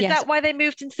 Is Yes, that why they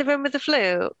moved into the room with the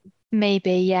flu?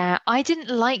 maybe, yeah. I didn't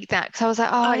like that because I was like,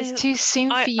 oh, it's I too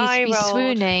soon for you to I be rolled.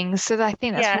 swooning. So I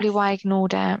think that's probably Yes. why I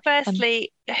ignored it.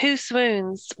 Firstly, who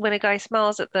swoons when a guy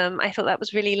smiles at them? I thought that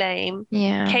was really lame.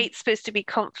 Yeah. Kate's supposed to be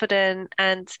confident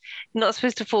and not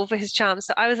supposed to fall for his charm.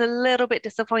 So I was a little bit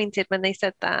disappointed when they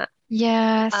said that.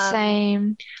 Yeah, Um,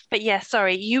 same. but yeah,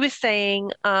 sorry, you were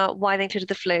saying why they included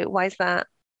the flu. Why is that?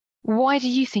 Why do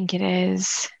you think it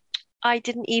is? I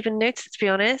didn't even notice, to be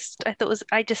honest.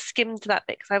 I just skimmed that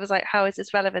bit because I was like, how is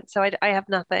this relevant? So I have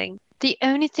nothing. The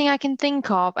only thing I can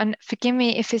think of, and forgive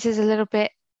me if this is a little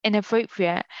bit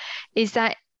inappropriate, is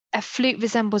that a flute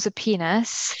resembles a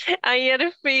penis. I had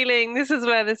a feeling this is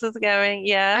where this is going.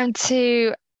 Yeah. I'm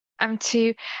too, I'm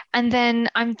too, and then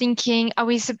I'm thinking,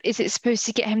 is it supposed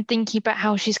to get him thinking about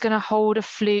how she's going to hold a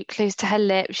flute close to her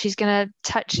lips? She's going to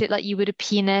touch it like you would a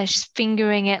penis, she's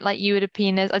fingering it like you would a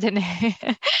penis. I don't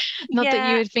know. Not that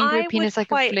you Yeah, would finger a I would penis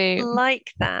like a quite flute.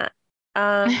 like that.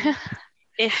 Um,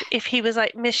 if he was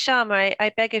like, Miss Sharma,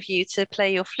 I beg of you to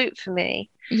play your flute for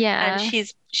me. And Yeah.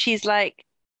 she's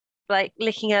like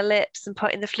licking her lips and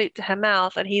putting the flute to her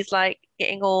mouth, and he's like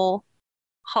getting all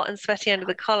hot and sweaty under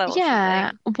the collar or Yeah.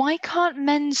 something. Why can't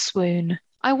men swoon?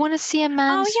 I want to see a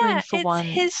man Oh swoon yeah, for it's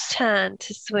his once. turn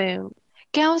to swoon.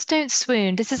 Girls don't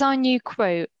swoon. This is our new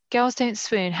quote. Girls don't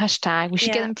swoon. Hashtag. We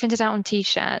should get Yeah, them printed out on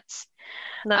t-shirts.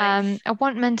 nice. I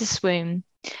want men to swoon.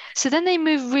 So then they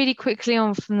move really quickly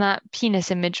on from that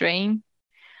penis imagery.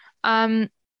 Um,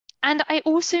 and I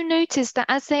also noticed that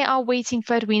as they are waiting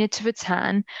for Edwina to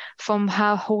return from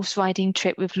her horse riding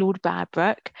trip with Lord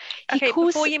Barbrook, he Okay,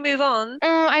 before calls. you move on,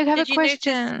 I have a did you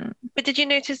notice? question. But did you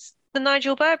notice the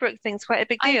Nigel Burbrick thing's quite a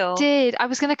big I deal? did. I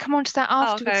was going to come on to that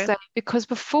Oh, afterwards, okay. though, because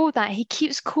before that, he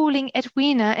keeps calling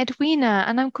Edwina, Edwina,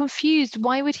 and I'm confused.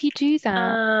 Why would he do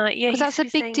that? Yeah, Because he used that's to a be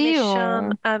big saying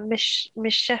deal.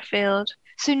 Miss Sheffield.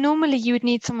 So normally you would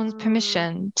need someone's Mm,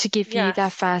 permission to give you their yes.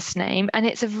 first name, and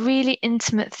it's a really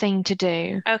intimate thing to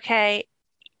do. Okay.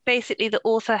 Basically, the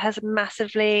author has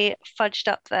massively fudged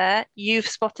up there. You've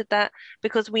spotted that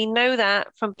because we know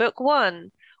that from book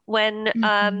one when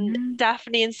Hmm.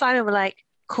 Daphne and Simon were like,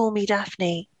 "Call me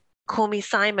Daphne, call me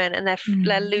Simon," and they're Hmm.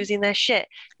 losing their shit.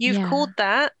 You've Yeah. called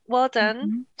that. Well done.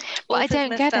 Hmm. But I Author's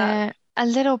don't messed get up. it. A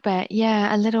little bit.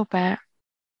 Yeah, a little bit.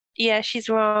 Yeah, she's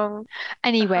wrong.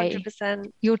 Anyway,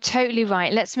 100%. you're totally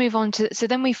right. Let's move on to. So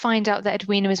then we find out that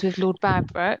Edwina is with Lord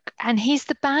Barbrook, and he's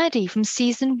the baddie from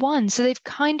season one. So they've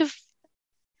kind of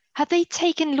Had they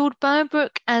taken Lord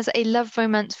Burbrook as a love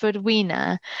romance for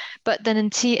Edwina, but then in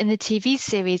the TV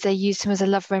series they used him as a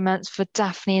love romance for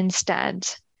Daphne instead?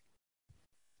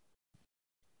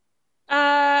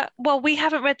 Well, we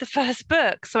haven't read the first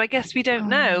book, so I guess we don't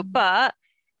know, Um, but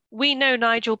we know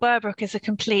Nigel Burbrook is a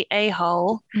complete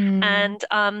a-hole, mm, and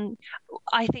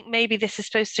I think maybe this is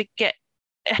supposed to get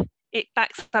it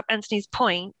backs up Anthony's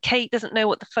point. Kate doesn't know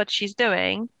what the fudge she's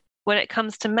doing when it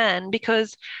comes to men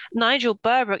because Nigel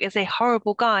Burbrook is a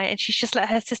horrible guy and she's just let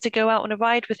her sister go out on a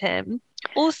ride with him.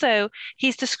 Also,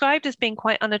 he's described as being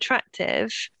quite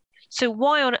unattractive. So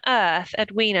why on earth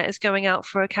Edwina is going out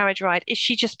for a carriage ride? Is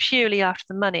she just purely after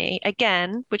the money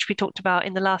again, which we talked about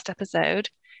in the last episode?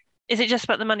 Is it just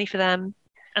about the money for them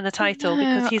and the title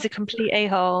because no. he's a complete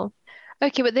a-hole?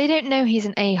 Okay, but they don't know he's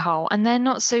an a-hole, and they're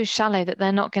not so shallow that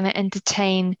they're not going to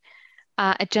entertain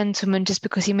a gentleman just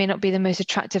because he may not be the most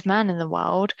attractive man in the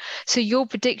world. So your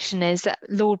prediction is that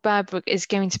Lord Burbrook is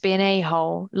going to be an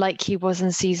a-hole like he was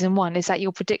in season one. Is that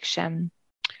your prediction?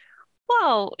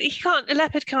 Well, a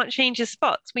leopard can't change his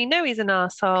spots. We know he's an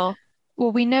arsehole.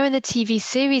 Well, we know in the TV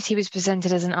series he was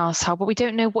presented as an asshole, but we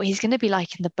don't know what he's going to be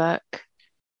like in the book.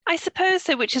 I suppose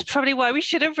so, which is probably why we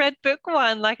should have read book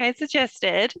one, like I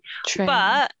suggested. True.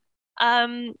 But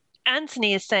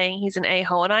Anthony is saying he's an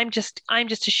a-hole, and I'm just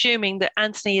assuming that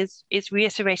Anthony is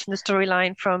reiterating the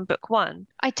storyline from book one.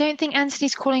 I don't think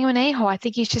Anthony's calling him an a-hole. I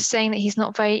think he's just saying that he's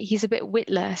a bit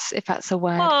witless, if that's a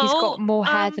word. He's got Well, more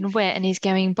hair than wit and he's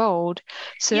going bald.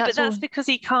 So yeah, but that's all. that's because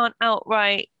he can't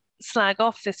outright slag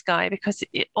off this guy because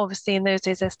obviously in those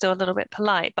days they're still a little bit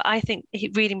polite. But I think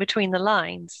reading between the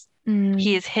lines,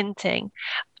 he Mm, is hinting.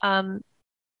 Um,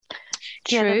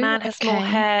 Yeah, the true. man has more Okay.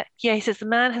 hair. Yeah, he says the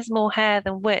man has more hair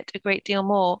than wit, a great deal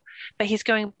more. But he's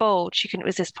going bald, she couldn't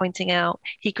resist pointing out.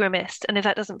 He grimaced. And if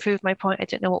that doesn't prove my point, I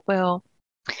don't know what will.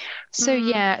 So Hmm.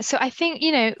 yeah, so I think,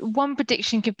 one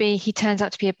prediction could be he turns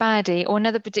out to be a baddie, or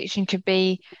another prediction could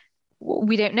be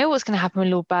we don't know what's going to happen with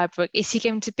Lord Burbrook. Is he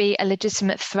going to be a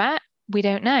legitimate threat? We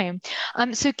don't know.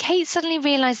 So Kate suddenly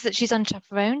realizes that she's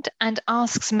unchaperoned and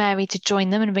asks Mary to join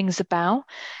them and rings the bell.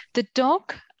 The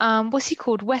dog, what's he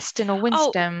called? Weston or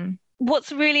Oh, Winston?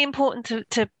 what's really important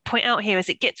to point out here is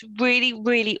it gets really,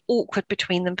 really awkward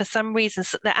between them for some reason.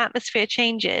 So the atmosphere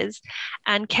changes,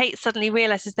 and Kate suddenly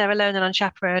realizes they're alone and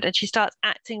unchaperoned, and she starts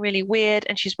acting really weird,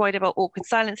 and she's worried about awkward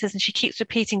silences, and she keeps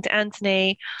repeating to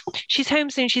Anthony, she's home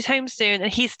soon,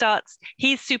 and he's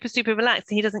super, super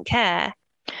relaxed, and he doesn't care.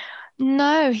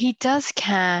 No, he does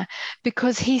care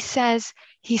because he says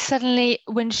he suddenly,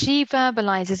 when she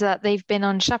verbalizes that they've been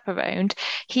unchaperoned,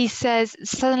 he says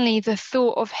suddenly the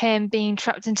thought of him being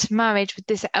trapped into marriage with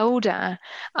this elder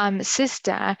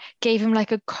sister gave him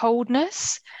like a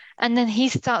coldness. And then he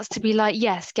starts to be like,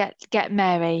 yes, get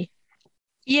Mary.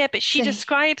 Yeah, but she So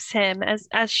describes him as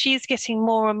she's getting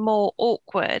more and more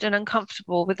awkward and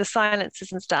uncomfortable with the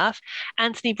silences and stuff.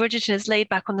 Anthony Bridgerton is laid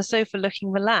back on the sofa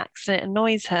looking relaxed and it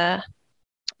annoys her.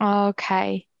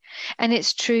 okay. And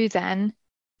it's true then.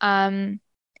 Um,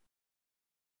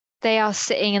 they are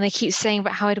sitting and they keep saying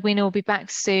about how Edwina will be back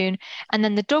soon. And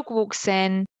then the dog walks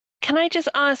in. Can I just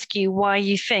ask you why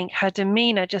you think her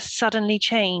demeanor just suddenly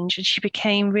changed and she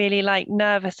became really like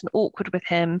nervous and awkward with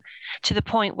him to the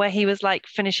point where he was like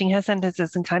finishing her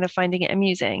sentences and kind of finding it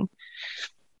amusing?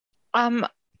 Um,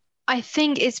 I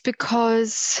think it's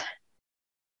because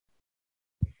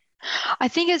I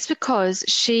think it's because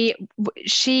she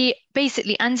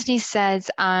basically Anthony says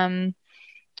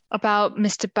about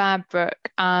Mr.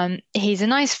 Barbrook, he's a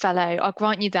nice fellow, I'll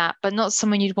grant you that, but not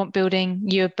someone you'd want building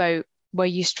you a boat where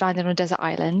you stranded on a desert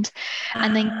island.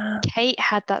 And then Ah, Kate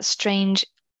had that strange,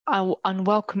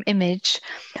 unwelcome image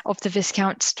of the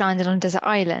Viscount stranded on a desert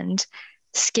island,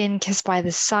 skin kissed by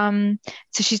the sun.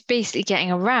 So she's basically getting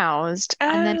aroused.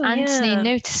 And then oh, Anthony yeah.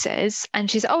 notices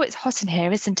and she's, oh, it's hot in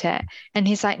here, isn't it? And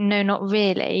he's like, no, not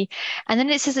really. And then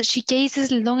it says that she gazes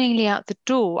longingly out the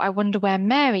door. I wonder where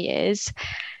Mary is.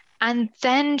 And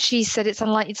then she said, it's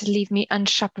unlikely to leave me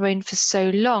unchaperoned for so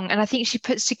long. And I think she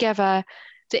puts together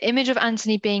the image of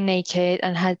Anthony being naked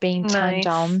and her being turned Nice.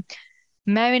 on,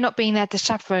 Mary not being there to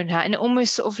chaperone her, and it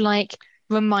almost sort of like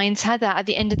reminds her that at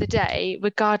the end of the day,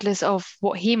 regardless of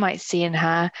what he might see in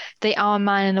her, they are a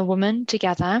man and a woman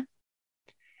together.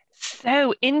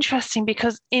 So interesting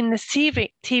because in the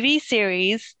TV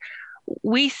series,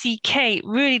 we see Kate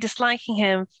really disliking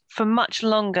him for much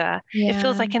longer. It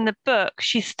feels Yeah. like in the book,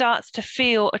 she starts to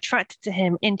feel attracted to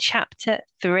him in chapter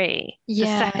three, the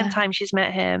second Yeah. time she's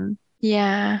met him.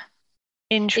 Yeah.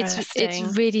 It's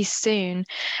Interesting. really soon.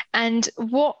 And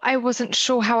what I wasn't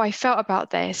sure how I felt about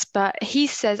this, but he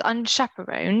says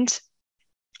unchaperoned.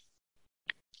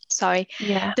 sorry,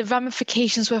 Yeah. the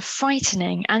ramifications were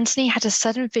frightening. Anthony had a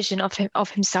sudden vision of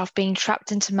himself being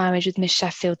trapped into marriage with Miss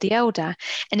Sheffield the elder,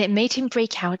 and it made him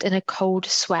break out in a cold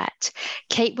sweat.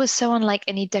 Kate was so unlike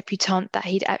any debutante that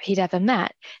he'd ever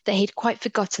met that he'd quite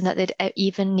forgotten that they'd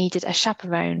even needed a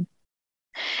chaperone.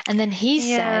 And then he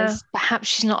Yeah. says, perhaps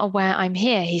she's not aware I'm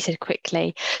here, he said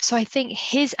quickly. So I think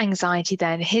his anxiety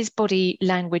then, his body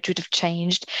language would have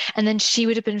changed. And then she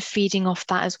would have been feeding off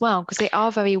that as well, because they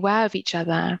are very aware of each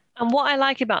other. And what I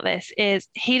like about this is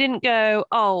he didn't go,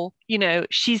 oh,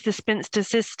 she's the spinster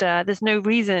sister. There's no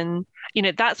reason,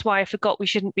 that's why I forgot we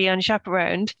shouldn't be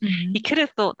unchaperoned. He Mm. could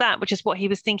have thought that, which is what he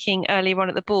was thinking earlier on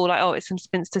at the ball, like, oh, it's some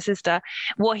spinster sister.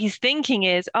 What he's thinking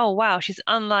is, oh, wow, she's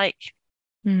unlike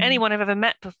Mm. anyone I've ever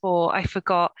met before. I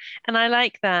forgot. And I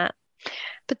like that.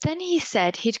 But then he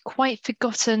said he'd quite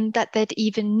forgotten that they'd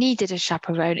even needed a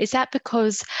chaperone. Is that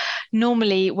because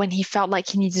normally when he felt like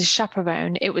he needed a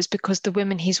chaperone, it was because the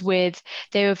women he's with,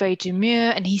 they were very demure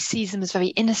and he sees them as very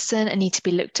innocent and need to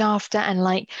be looked after and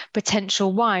like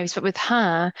potential wives. But with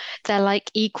her, they're like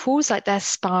equals, like they're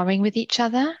sparring with each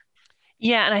other.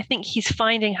 Yeah, and I think he's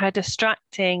finding her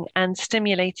distracting and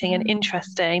stimulating and Mm.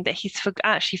 interesting that he's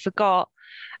actually forgot.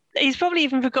 He's probably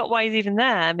even forgot why he's even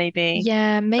there, maybe.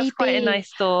 Yeah, That's quite a maybe.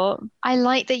 nice thought. I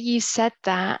like that you said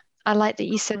that. I like that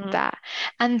you said Mm. that.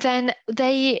 And then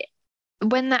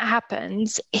when that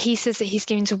happens, he says that he's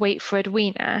going to wait for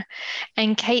Edwina.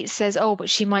 And Kate says, oh, but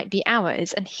she might be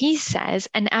hours. And he says,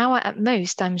 an hour at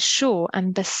most, I'm sure.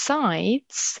 And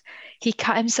besides, he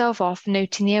cut himself off,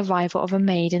 noting the arrival of a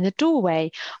maid in the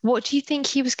doorway. What do you think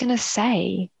he was going to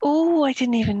say? Oh, I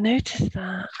didn't even notice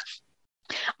that.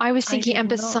 I was I thinking, did and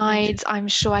not notice. besides, I'm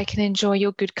sure I can enjoy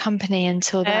your good company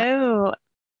until that. Oh,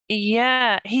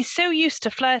 yeah. He's so used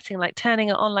to flirting, like turning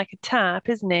it on like a tap,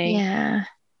 isn't he? Yeah,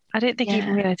 I don't think he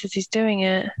even yeah. realizes he's doing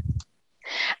it.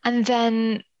 And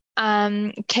then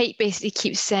Kate basically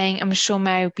keeps saying, I'm sure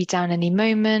Mary will be down any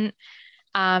moment.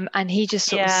 And he just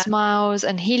sort of Yeah. smiles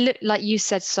and he looked like you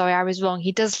said, sorry, I was wrong.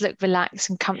 He does look relaxed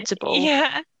and comfortable,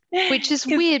 Yeah. which is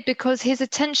Because weird because his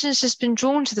attention has just been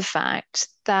drawn to the fact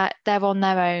that they're on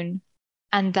their own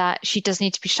and that she does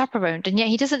need to be chaperoned. And yet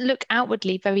he doesn't look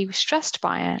outwardly very stressed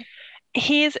by it.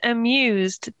 he is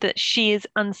amused that she is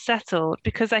unsettled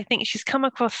because I think she's come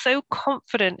across so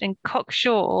confident and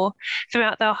cocksure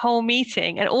throughout the whole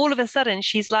meeting. And all of a sudden,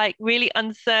 she's like really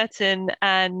uncertain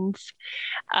and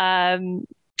um,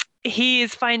 he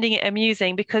is finding it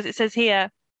amusing because it says here,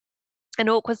 an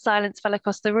awkward silence fell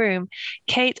across the room.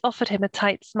 Kate offered him a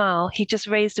tight smile. He just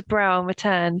raised a brow in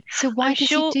return. So why I'm does he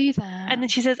sure. do And that? then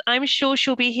she says, I'm sure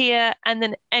she'll be here. And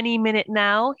then any minute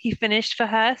now, he finished for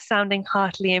her, sounding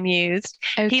heartily amused.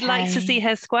 He likes to see Okay.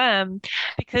 her squirm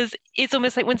because it's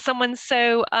almost like when someone's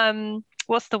so,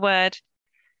 what's the word?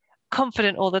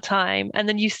 Confident all the time. And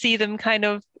then you see them kind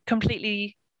of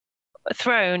completely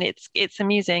thrown. It's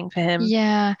amusing for him.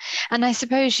 Yeah. And I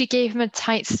suppose she gave him a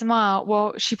tight smile.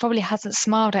 Well, she probably hasn't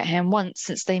smiled at him once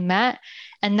since they met.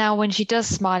 And now when she does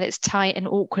smile, it's tight and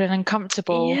awkward and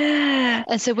uncomfortable. Yeah.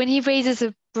 And so when he raises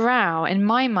a brow, in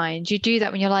my mind, you do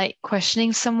that when you're like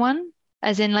questioning someone,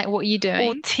 as in like, what are you Or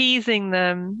doing? teasing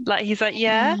them. Like he's like,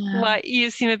 yeah, Yeah. why you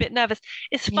seem a bit nervous.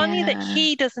 It's funny that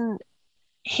Yeah.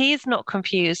 he's not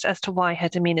confused as to why her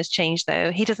demeanor's changed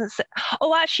though. He doesn't say,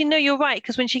 oh, actually, no, you're right.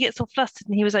 Because when she gets all flustered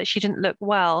and he was like, she didn't look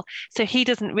well. So he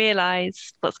doesn't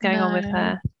realize what's going on with No.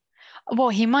 her. Well,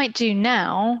 he might do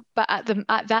now, but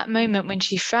at that moment when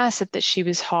she first said that she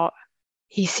was hot,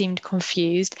 he seemed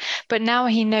confused. But now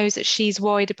he knows that she's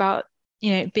worried about,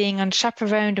 being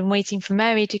unchaperoned and waiting for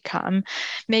Mary to come.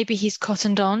 Maybe he's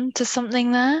cottoned on to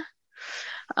something there.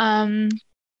 Um,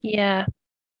 Yeah.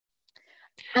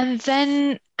 and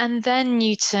then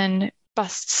Newton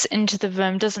busts into the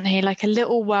room, doesn't he? Like a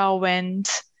little whirlwind.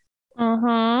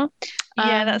 Mm-hmm.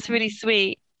 Yeah, Um, that's really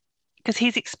sweet. Because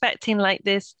he's expecting like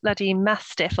this bloody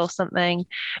mastiff or something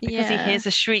because he yeah, hears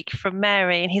a shriek from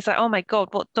Mary and he's like, oh my God,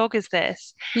 what dog is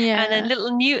this? And then yeah.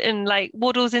 little Newton like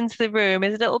waddles into the room,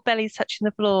 his little belly's touching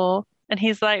the floor, and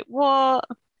he's like, what?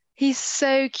 He's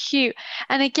so cute.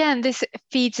 And again, this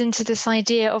feeds into this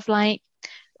idea of like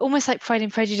almost like Pride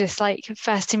and Prejudice, like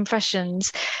first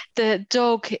impressions. The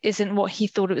dog isn't what he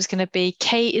thought it was going to be.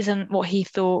 Kate isn't what he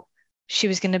thought she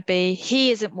was going to be.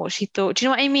 He isn't what she thought. Do you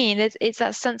know what I mean? It's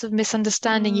that sense of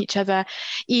misunderstanding Mm, each other,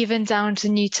 even down to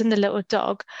Newton, the little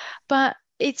dog. But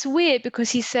it's weird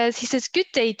because he says, good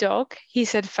day, dog. He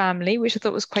said family, which I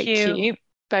thought was quite cute. cute,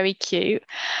 very cute.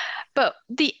 But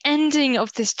the ending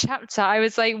of this chapter, I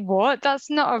was like, what? That's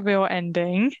not a real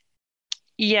ending.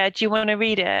 Yeah, do you want to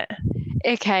read it?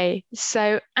 Okay,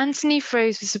 so Anthony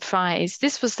froze with surprise.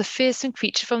 This was the fearsome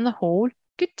creature from the hall,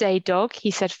 "Good day, dog,"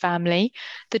 he said firmly.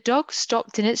 The dog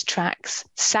stopped in its tracks,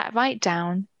 sat right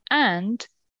down, and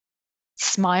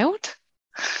smiled?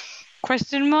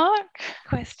 Question mark.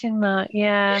 Question mark.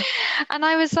 Yeah. And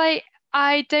I was like,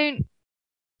 I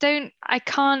I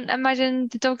can't imagine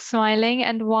the dog smiling,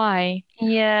 and why?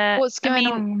 Yeah. What's I going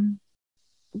mean, on?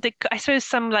 I suppose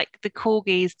some like the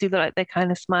corgis do look like they're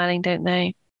kind of smiling, don't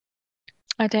they?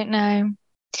 I don't know.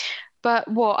 But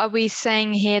what are we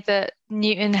saying here, that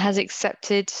Newton has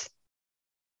accepted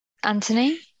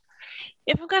Anthony?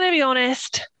 If I'm going to be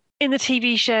honest, in the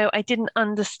TV show, I didn't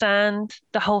understand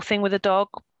the whole thing with the dog.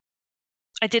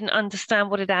 I didn't understand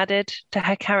what it added to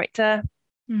her character.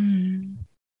 Hmm.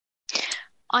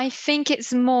 I think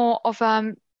it's more of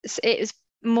it was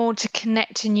more to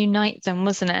connect and unite them,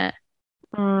 wasn't it?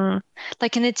 Mm,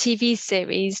 Like in the TV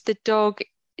series, the dog,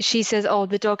 she says, "Oh,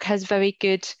 the dog has very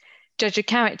good judge of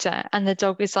character," and the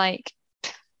dog is like,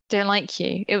 "Don't like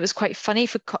you." It was quite funny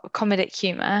for comedic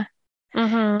humor.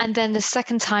 hmm And then the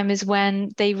second time is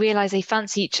when they realize they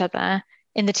fancy each other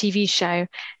in the TV show,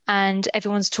 and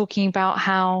everyone's talking about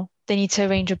how they need to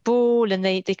arrange a ball and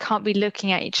they can't be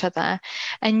looking at each other.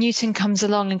 And Newton comes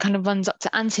along and kind of runs up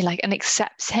to Anthony like and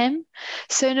accepts him.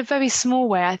 So in a very small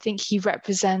way, I think he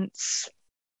represents,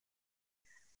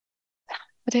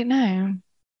 I don't know.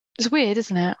 It's weird,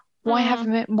 isn't it? mm.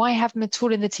 Why have him at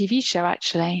all in the TV show,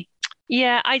 actually?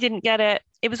 Yeah, I didn't get it.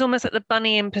 It was almost like the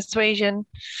bunny in Persuasion.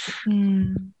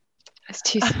 Hmm. It's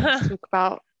too soon to talk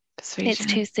about It's too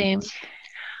persuasion. soon.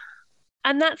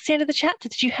 And that's the end of the chapter.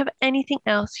 Did you have anything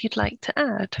else you'd like to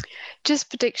add? Just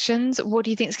predictions. What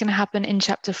do you think is going to happen in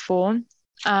chapter 4?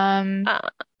 Um, Uh,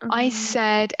 I mm,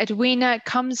 said Edwina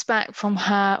comes back from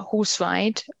her horse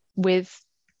ride with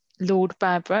Lord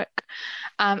Berbrook.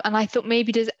 And I thought,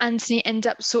 maybe does Anthony end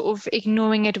up sort of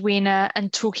ignoring Edwina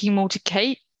and talking more to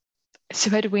Kate?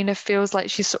 So Edwina feels like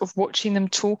she's sort of watching them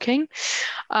talking.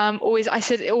 I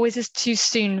said it always is too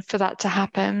soon for that to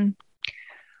happen.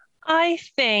 I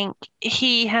think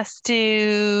he has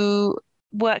to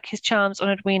work his charms on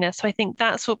Edwina. So I think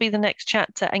that's what will be the next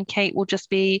chapter, and Kate will just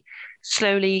be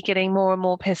slowly getting more and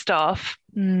more pissed off.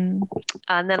 Mm,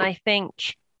 And then I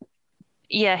think,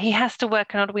 yeah, he has to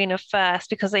work on Edwina first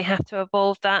because they have to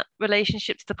evolve that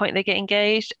relationship to the point they get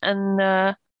engaged.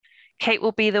 And Kate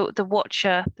will be the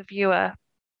watcher, the viewer,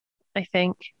 I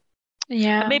think. And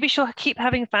yeah. maybe she'll keep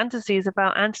having fantasies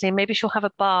about Anthony. Maybe she'll have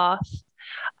a bath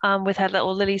with her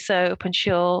little lily soap and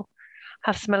she'll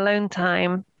have some alone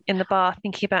time in the bath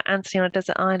thinking about Anthony on a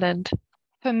desert island.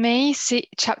 For me, see,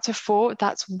 chapter 4,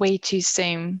 that's way too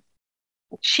soon.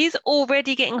 She's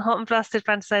already getting hot and flustered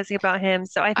fantasizing about him.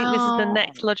 So I think this is the Oh,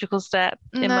 next logical step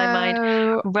in my mind.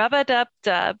 no. Rubber dub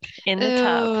dub in the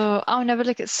tub. Oh, I'll never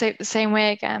look at soap the same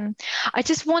way again. I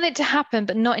just want it to happen,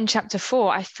 but not in chapter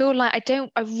 4. I feel like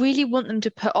I really want them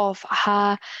to put off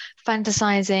her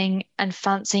fantasizing and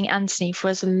fancying Anthony for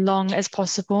as long as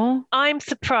possible. I'm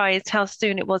surprised how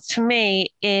soon it was. To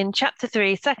me, in chapter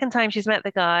 3, second time she's met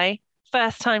the guy,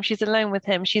 first time she's alone with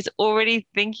him, she's already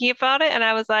thinking about it. And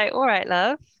I was like, all right,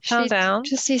 love, calm She down.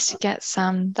 just needs to get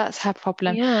some. That's her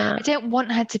problem. Yeah. I don't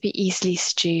want her to be easily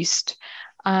seduced.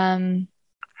 Um,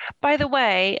 By the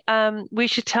way, we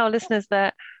should tell listeners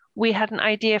that we had an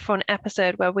idea for an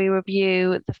episode where we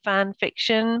review the fan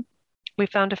fiction. We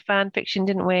found a fan fiction,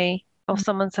 didn't we? Or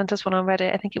someone sent us one on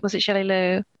Reddit. I think it was at Shelley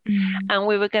Lou. mm, And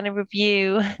we were going to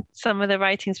review some of the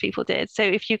writings people did. So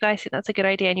if you guys think that's a good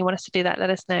idea and you want us to do that, let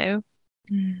us know.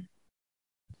 mm.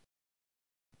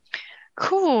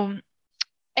 Cool.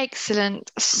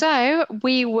 Excellent. So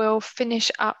we will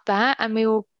finish up there and we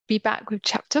will be back with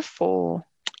chapter 4.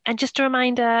 And just a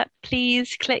reminder,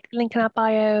 please click the link in our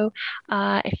bio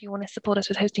if you want to support us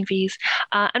with hosting fees.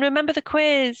 And remember the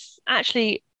quiz.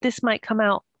 Actually, this might come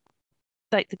out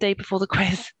like the day before the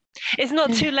quiz. It's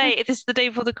not too late if this is the day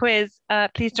before the quiz.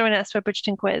 Please join us for a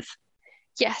Bridgerton quiz.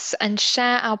 Yes, and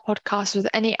share our podcast with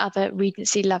any other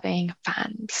Regency loving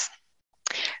fans.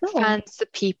 Oh, Fans the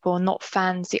people, not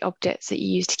fans the objects that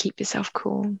you use to keep yourself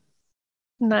cool.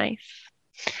 nice.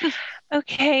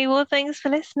 Okay, well, thanks for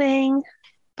listening.